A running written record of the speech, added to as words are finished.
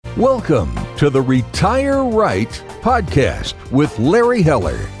Welcome to the Retire Right podcast with Larry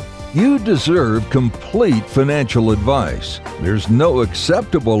Heller. You deserve complete financial advice. There's no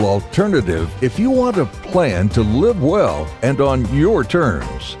acceptable alternative if you want a plan to live well and on your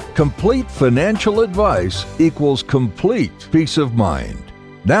terms. Complete financial advice equals complete peace of mind.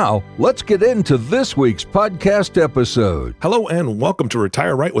 Now, let's get into this week's podcast episode. Hello and welcome to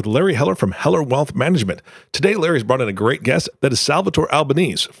Retire Right with Larry Heller from Heller Wealth Management. Today, Larry's brought in a great guest that is Salvatore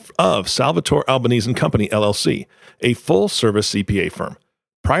Albanese of Salvatore Albanese & Company, LLC, a full-service CPA firm.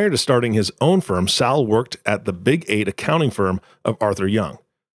 Prior to starting his own firm, Sal worked at the Big 8 accounting firm of Arthur Young.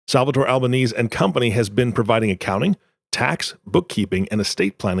 Salvatore Albanese & Company has been providing accounting, tax, bookkeeping, and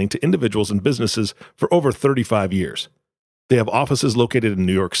estate planning to individuals and businesses for over 35 years. They have offices located in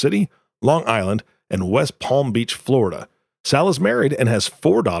New York City, Long Island, and West Palm Beach, Florida. Sal is married and has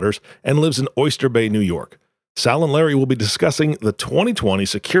 4 daughters and lives in Oyster Bay, New York. Sal and Larry will be discussing the 2020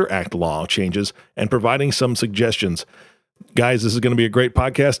 Secure Act law changes and providing some suggestions. Guys, this is going to be a great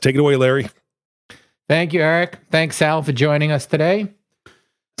podcast. Take it away, Larry. Thank you, Eric. Thanks, Sal, for joining us today.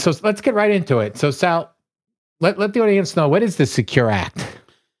 So let's get right into it. So, Sal, let the audience know, what is the Secure Act?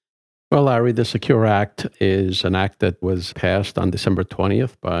 Well, Larry, the Secure Act is an act that was passed on December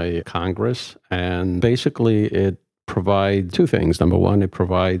 20th by Congress, and basically it provides 2 things. Number one, it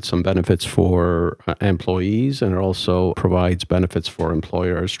provides some benefits for employees, and it also provides benefits for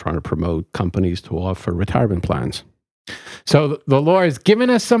employers trying to promote companies to offer retirement plans. So the law has given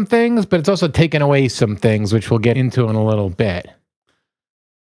us some things, but it's also taken away some things, which we'll get into in a little bit.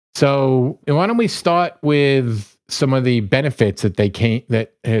 So why don't we start with some of the benefits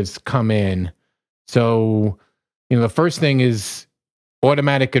that has come in. So, the first thing is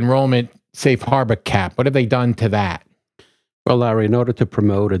automatic enrollment safe harbor cap. What have they done to that? Well, Larry, in order to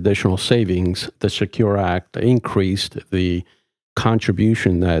promote additional savings, the Secure Act increased the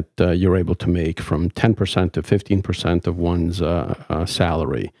contribution that you're able to make from 10% to 15% of one's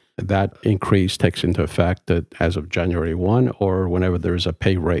salary. That increase takes into effect that as of January 1 or whenever there's a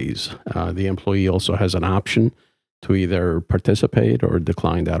pay raise. The employee also has an option to either participate or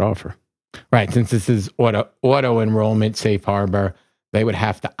decline that offer. Right. Since this is auto enrollment safe harbor, they would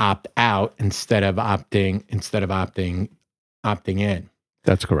have to opt out instead of opting in.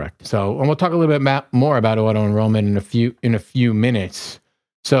 That's correct. So, and we'll talk a little bit more about auto enrollment in a few minutes.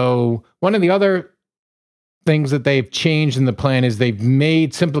 So, one of the other things that they've changed in the plan is they've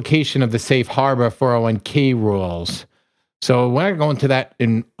made simplification of the safe harbor 401k rules. So we're not going into that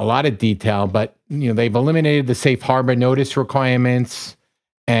in a lot of detail, but they've eliminated the safe harbor notice requirements,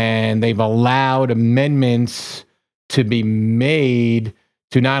 and they've allowed amendments to be made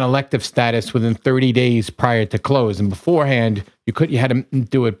to non-elective status within 30 days prior to close. And beforehand, you had to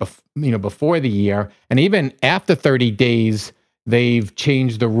do it before the year, and even after 30 days, they've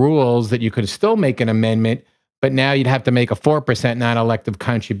changed the rules that you could still make an amendment, but now you'd have to make a 4% non-elective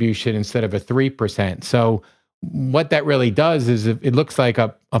contribution instead of a 3%. So what that really does is it looks like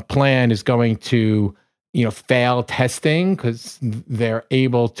a plan is going to, fail testing because they're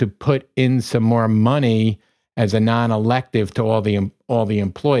able to put in some more money as a non-elective to all the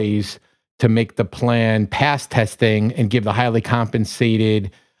employees to make the plan pass testing and give the highly compensated,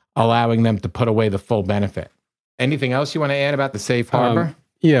 allowing them to put away the full benefit. Anything else you want to add about the safe harbor?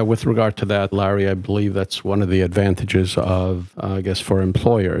 Yeah, with regard to that, Larry, I believe that's one of the advantages of, for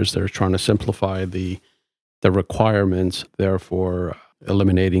employers. They're trying to simplify the requirements, therefore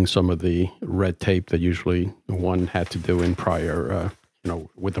eliminating some of the red tape that usually one had to do in prior,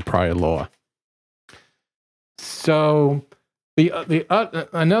 with the prior law. So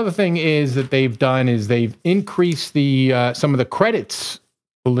another thing is that they've done is they've increased the some of the credits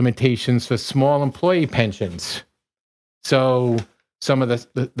limitations for small employee pensions. So some of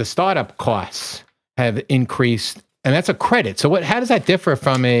the startup costs have increased, and that's a credit. So how does that differ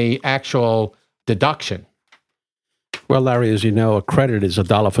from a actual deduction? Well, Larry, as you know, a credit is a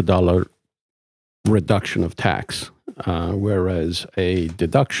dollar for dollar reduction of tax, whereas a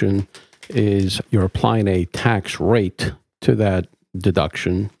deduction is you're applying a tax rate to that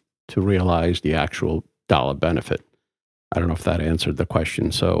deduction to realize the actual dollar benefit. I don't know if that answered the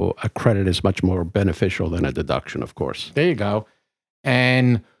question. So a credit is much more beneficial than a deduction, of course. There you go.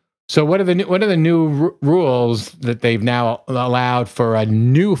 And so what are the new rules that they've now allowed for a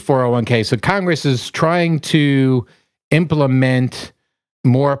new 401k? So Congress is trying to implement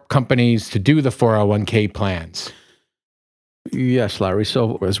more companies to do the 401k plans. Yes, Larry.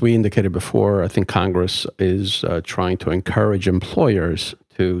 So as we indicated before, I think Congress is trying to encourage employers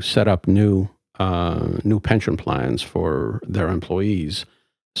to set up new pension plans for their employees.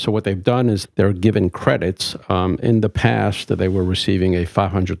 So what they've done is they're given credits. In the past, they were receiving a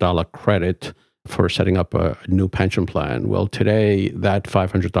 $500 credit for setting up a new pension plan. Well, today, that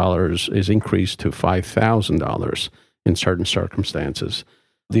 $500 is increased to $5,000 in certain circumstances.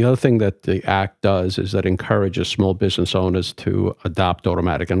 The other thing that the Act does is that encourages small business owners to adopt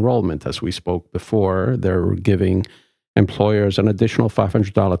automatic enrollment. As we spoke before, they're giving employers an additional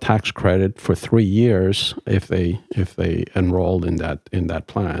 $500 tax credit for 3 years if they enrolled in that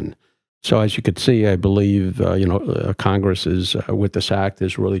plan. So as you could see, I believe Congress is with this act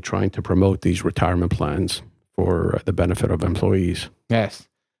is really trying to promote these retirement plans for the benefit of employees. Yes.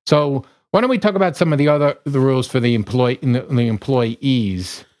 So why don't we talk about some of the rules for the employees?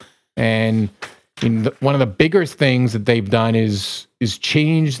 And one of the biggest things that they've done is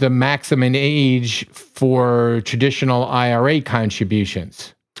change the maximum age for traditional IRA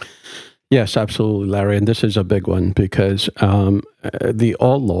contributions. Yes, absolutely, Larry. And this is a big one because the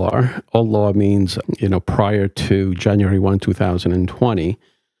old law means, prior to January 1, 2020,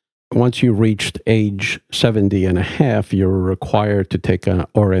 once you reached age 70 and a half, you're required to take an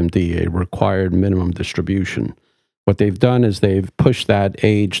RMD, a required minimum distribution. What they've done is they've pushed that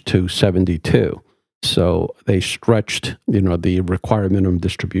age to 72. So they stretched, the required minimum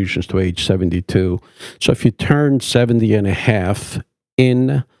distributions to age 72. So if you turn 70 and a half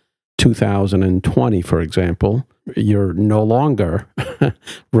in 2020, for example, you're no longer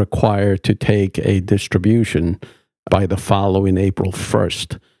required to take a distribution by the following April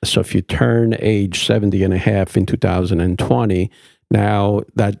 1st. So if you turn age 70 and a half in 2020, now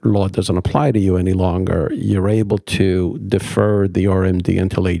that law doesn't apply to you any longer. You're able to defer the RMD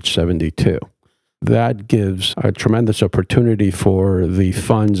until age 72. That gives a tremendous opportunity for the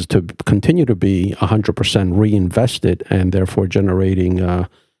funds to continue to be 100% reinvested and therefore generating a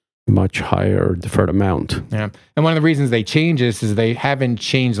much higher deferred amount. Yeah. And one of the reasons they change this is they haven't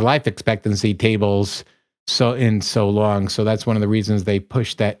changed the life expectancy tables so long. So that's one of the reasons they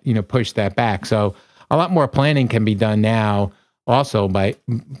push that back. So a lot more planning can be done now also by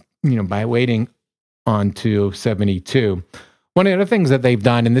waiting on to 72. One of the other things that they've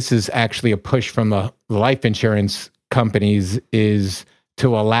done, and this is actually a push from the life insurance companies, is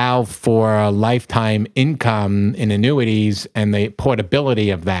to allow for a lifetime income in annuities and the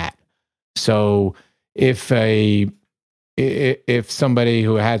portability of that. So if somebody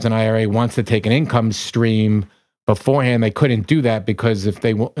who has an IRA wants to take an income stream beforehand, they couldn't do that because if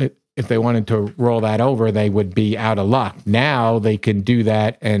they wanted to roll that over, they would be out of luck. Now they can do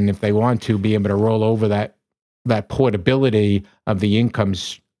that, and if they want to, be able to roll over that portability of the income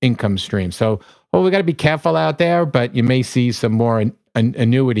stream. So, we got to be careful out there, but you may see some more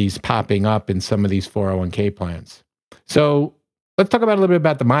annuities popping up in some of these 401k plans. So let's talk about a little bit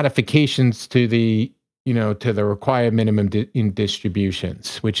about the modifications to the required minimum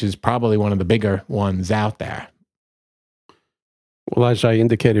distributions, which is probably one of the bigger ones out there. Well, as I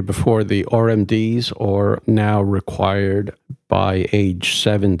indicated before, the RMDs are now required by age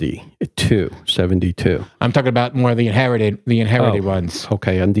 72. I'm talking about more of the inherited ones.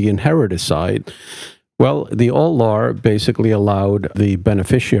 Okay, on the inherited side, well, the old law basically allowed the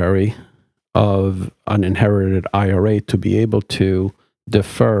beneficiary of an inherited IRA to be able to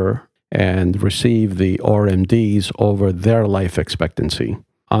defer and receive the RMDs over their life expectancy.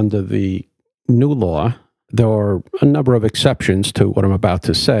 Under the new law, there are a number of exceptions to what I'm about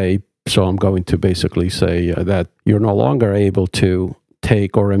to say. So I'm going to basically say that you're no longer able to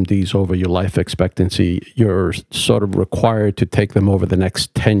take RMDs over your life expectancy. You're sort of required to take them over the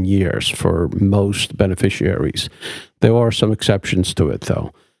next 10 years for most beneficiaries. There are some exceptions to it,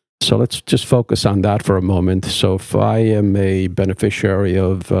 though. So let's just focus on that for a moment. So if I am a beneficiary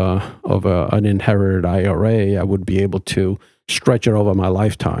of an inherited IRA, I would be able to stretch it over my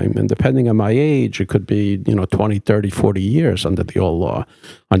lifetime. And depending on my age, it could be, 20, 30, 40 years under the old law.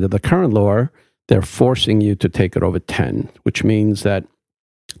 Under the current law, they're forcing you to take it over 10, which means that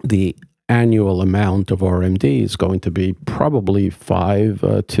the annual amount of RMD is going to be probably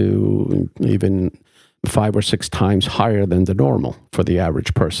 5 to even 5 or 6 times higher than the normal for the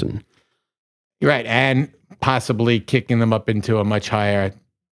average person. Right. And possibly kicking them up into a much higher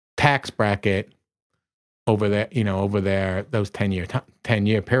tax bracket over those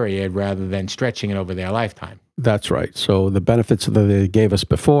 10-year period rather than stretching it over their lifetime. That's right. So the benefits that they gave us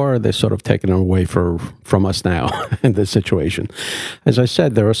before, they're sort of taken away from us now in this situation. As I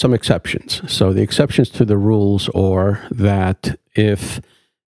said, there are some exceptions. So the exceptions to the rules are that if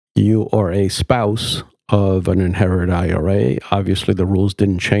you are a spouse of an inherited IRA, obviously the rules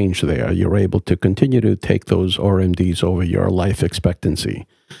didn't change there. You're able to continue to take those RMDs over your life expectancy.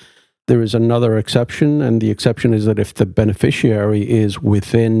 there is another exception, and the exception is that if the beneficiary is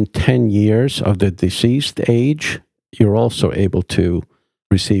within 10 years of the deceased age, you're also able to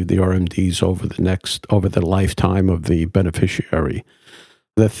receive the RMDs over the lifetime of the beneficiary.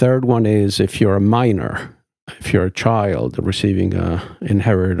 The third one is if you're a minor, if you're a child receiving an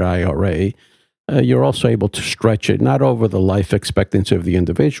inherited IRA, you're also able to stretch it, not over the life expectancy of the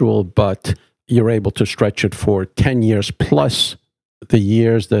individual, but you're able to stretch it for 10 years plus the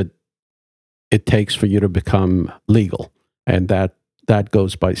years that it takes for you to become legal. And that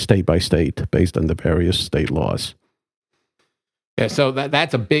goes by state based on the various state laws. Yeah, so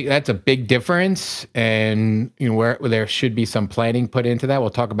that's a big difference, and where there should be some planning put into that. We'll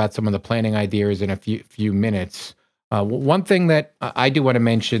talk about some of the planning ideas in a few minutes. One thing that I do want to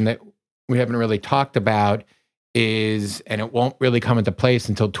mention that we haven't really talked about is, and it won't really come into place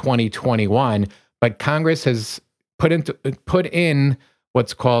until 2021, but Congress has put in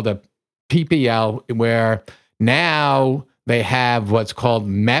what's called a PPL, where now they have what's called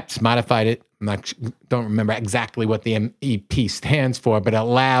MEPS, modified. Don't remember exactly what the MEP stands for, but it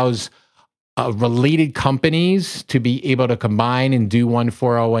allows related companies to be able to combine and do one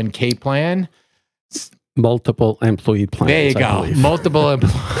 401k plan. Multiple employee plans. There you go. Multiple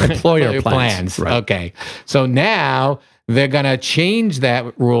employer plans. Right. Okay. So now they're going to change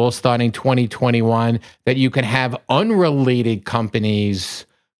that rule starting 2021 that you can have unrelated companies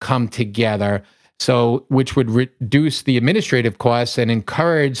come together. So, which would reduce the administrative costs and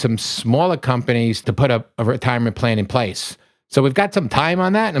encourage some smaller companies to put a retirement plan in place. So we've got some time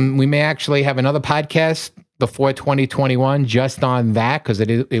on that, and we may actually have another podcast before 2021 just on that, because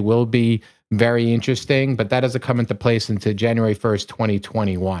it will be very interesting, but that doesn't come into place until January 1st,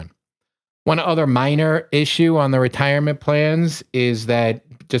 2021. One other minor issue on the retirement plans is that,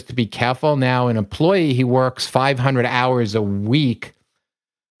 just to be careful, now an employee, he works 500 hours a week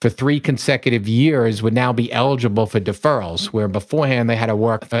for 3 consecutive years would now be eligible for deferrals, where beforehand they had to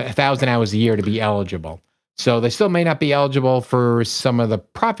work 1,000 hours a year to be eligible. So they still may not be eligible for some of the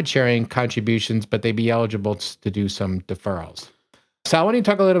profit sharing contributions, but they'd be eligible to do some deferrals. So I want to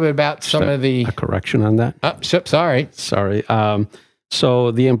talk a little bit about some of the... A correction on that? Sorry. So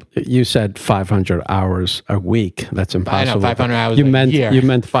you said 500 hours a week. That's impossible. I know, 500 hours a year. You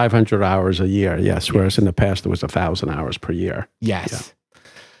meant 500 hours a year, yes, whereas in the past it was 1,000 hours per year. Yes. Yeah.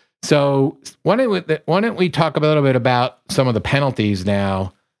 So why don't we talk a little bit about some of the penalties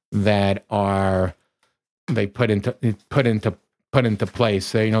now that they put into place?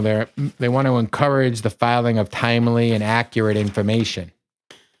 So, they want to encourage the filing of timely and accurate information.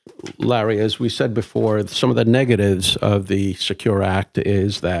 Larry, as we said before, some of the negatives of the Secure Act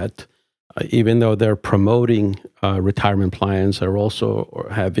is that even though they're promoting retirement plans, they also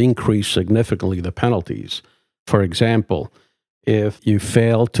have increased significantly the penalties. For example, if you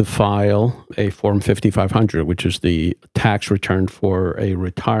fail to file a Form 5500, which is the tax return for a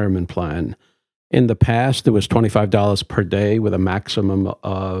retirement plan, in the past it was $25 per day with a maximum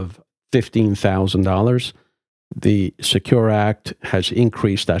of $15,000. The Secure Act has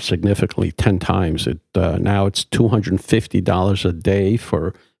increased that significantly 10 times. Now it's $250 a day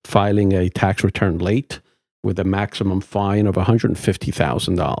for filing a tax return late, with a maximum fine of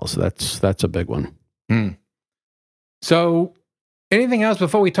 $150,000. That's a big one. So, anything else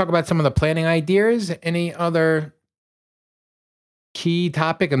before we talk about some of the planning ideas? Any other key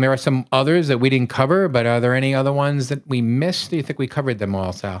topic? And there are some others that we didn't cover, but are there any other ones that we missed? Do you think we covered them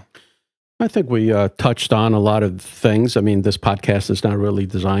all, Sal? I think we touched on a lot of things. I mean, this podcast is not really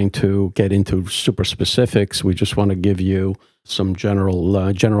designed to get into super specifics. We just want to give you some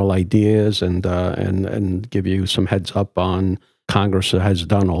general ideas and give you some heads up on Congress has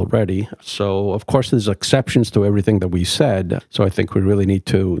done already. So, of course, there's exceptions to everything that we said. So I think we really need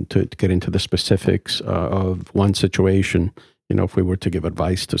to get into the specifics of one situation, if we were to give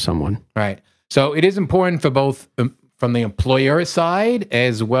advice to someone. Right. So it is important for both from the employer side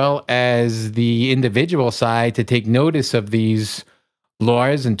as well as the individual side to take notice of these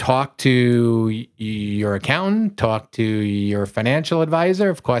laws and talk to your accountant, talk to your financial advisor.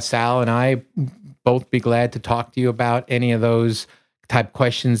 Of course, Sal and I both be glad to talk to you about any of those type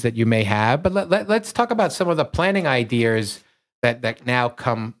questions that you may have. But let's talk about some of the planning ideas that now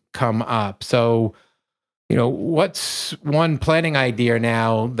come up. So, what's one planning idea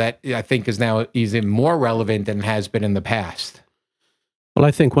now that I think is now even more relevant than has been in the past? Well,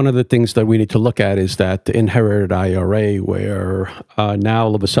 I think one of the things that we need to look at is that the inherited IRA, where now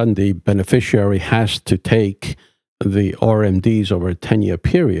all of a sudden the beneficiary has to take the RMDs over a 10-year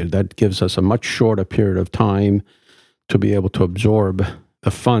period. That gives us a much shorter period of time to be able to absorb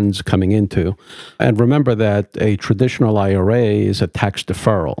the funds coming into. And remember that a traditional IRA is a tax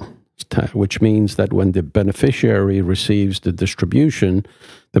deferral. which means that when the beneficiary receives the distribution,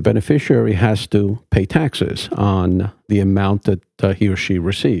 the beneficiary has to pay taxes on the amount that he or she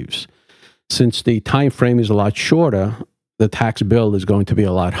receives. Since the time frame is a lot shorter, the tax bill is going to be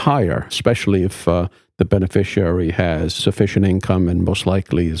a lot higher, especially if the beneficiary has sufficient income and most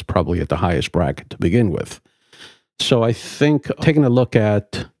likely is probably at the highest bracket to begin with. So I think taking a look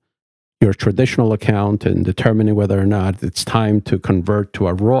at your traditional account and determining whether or not it's time to convert to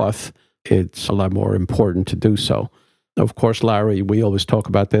a Roth, it's a lot more important to do so. Of course, Larry, we always talk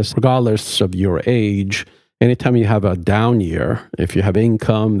about this, regardless of your age, anytime you have a down year, if you have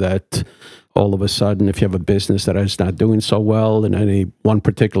income that all of a sudden, if you have a business that is not doing so well in any one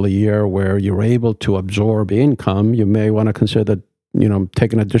particular year where you're able to absorb income, you may want to consider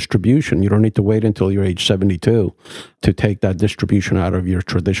taking a distribution. You don't need to wait until you're age 72 to take that distribution out of your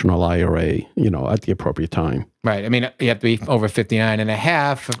traditional IRA, at the appropriate time. Right. I mean, you have to be over 59 and a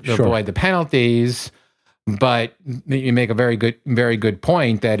half to avoid the penalties. But you make a very good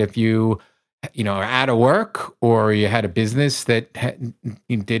point that if you are out of work or you had a business that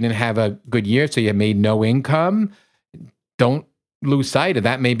you didn't have a good year, so you made no income, don't lose sight of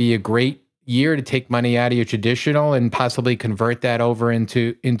that. May be a great year to take money out of your traditional and possibly convert that over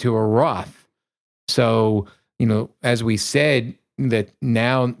into a Roth. So, as we said, that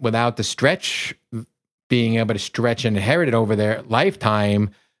now without the stretch, being able to stretch and inherit it over their lifetime,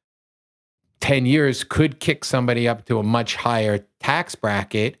 10 years could kick somebody up to a much higher tax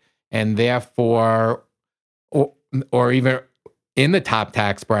bracket, and therefore, or even in the top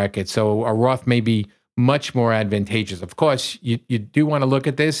tax bracket. So a Roth may be much more advantageous. Of course, you do want to look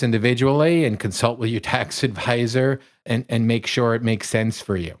at this individually and consult with your tax advisor and make sure it makes sense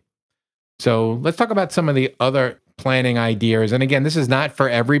for you. So let's talk about some of the other planning ideas. And again, this is not for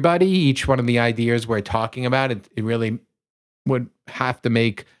everybody. Each one of the ideas we're talking about, it really would have to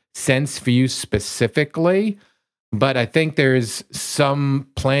make sense for you specifically. But I think there's some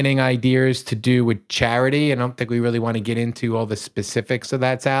planning ideas to do with charity. I don't think we really want to get into all the specifics of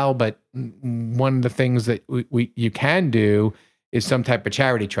that, Sal, but one of the things that you can do is some type of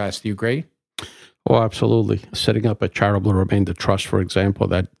charity trust. Do you agree? Oh, absolutely. Setting up a charitable remainder trust, for example,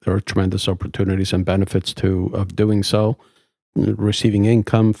 that there are tremendous opportunities and benefits of doing so, receiving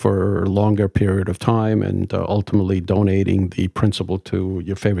income for a longer period of time, and ultimately donating the principal to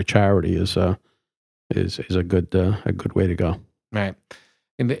your favorite charity is a good way to go. Right.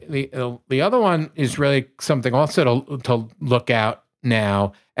 And the other one is really something also to look out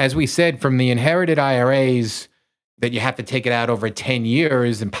now. As we said, from the inherited IRAs, that you have to take it out over 10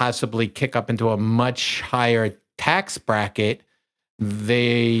 years and possibly kick up into a much higher tax bracket,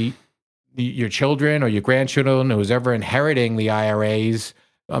 your children or your grandchildren, who's ever inheriting the IRAs,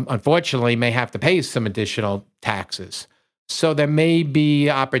 unfortunately may have to pay some additional taxes. So there may be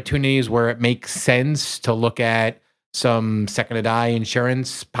opportunities where it makes sense to look at some second to die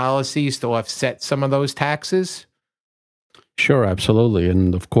insurance policies to offset some of those taxes. Sure, absolutely.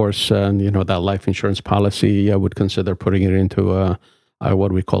 And of course, that life insurance policy, I would consider putting it into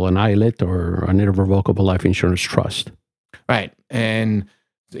what we call an ILIT, or an irrevocable life insurance trust. Right. And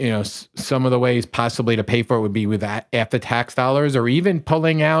some of the ways possibly to pay for it would be with after-tax dollars, or even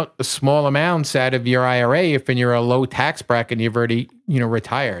pulling out small amounts out of your IRA if you're a low tax bracket and you've already,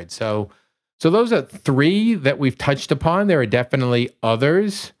 retired. So those are three that we've touched upon. There are definitely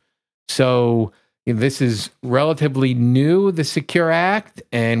others. So this is relatively new, the Secure Act,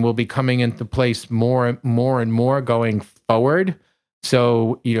 and will be coming into place more and more going forward.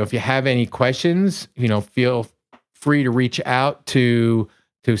 So, if you have any questions, feel free to reach out to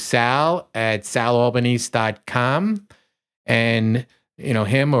Sal at salalbanese.com, and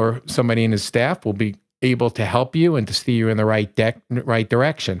him or somebody in his staff will be able to help you and to steer you in the right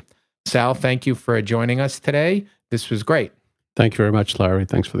direction. Sal, thank you for joining us today. This was great. Thank you very much, Larry.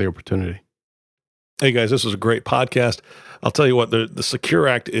 Thanks for the opportunity. Hey guys, this was a great podcast. I'll tell you what, the Secure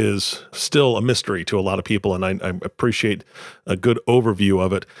Act is still a mystery to a lot of people, and I appreciate a good overview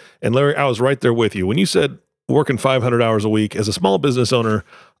of it. And Larry, I was right there with you. When you said working 500 hours a week, as a small business owner,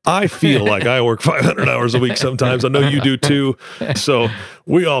 I feel like I work 500 hours a week sometimes. I know you do too. So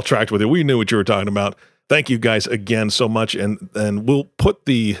we all tracked with it. We knew what you were talking about. Thank you guys again so much. And we'll put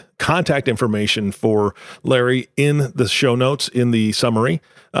the contact information for Larry in the show notes in the summary.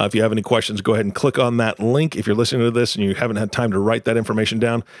 If you have any questions, go ahead and click on that link if you're listening to this and you haven't had time to write that information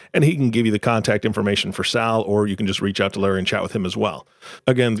down, and he can give you the contact information for Sal, or you can just reach out to Larry and chat with him as well.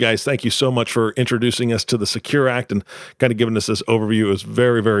 Again, guys, thank you so much for introducing us to the Secure Act and kind of giving us this overview. It was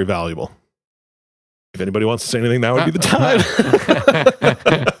very, very valuable. If anybody wants to say anything, now would be the time.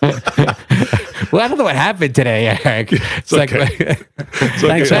 I don't know what happened today, Eric. It's okay.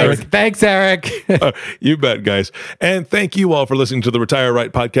 Thanks, Eric. Thanks, Eric. You bet, guys. And thank you all for listening to the Retire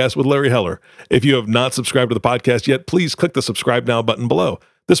Right podcast with Larry Heller. If you have not subscribed to the podcast yet, please click the subscribe now button below.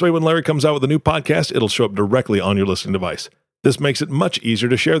 This way, when Larry comes out with a new podcast, it'll show up directly on your listening device. This makes it much easier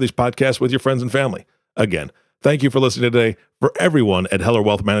to share these podcasts with your friends and family. Again, thank you for listening today. For everyone at Heller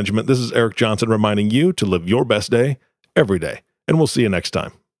Wealth Management, this is Eric Johnson reminding you to live your best day every day. And we'll see you next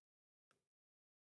time.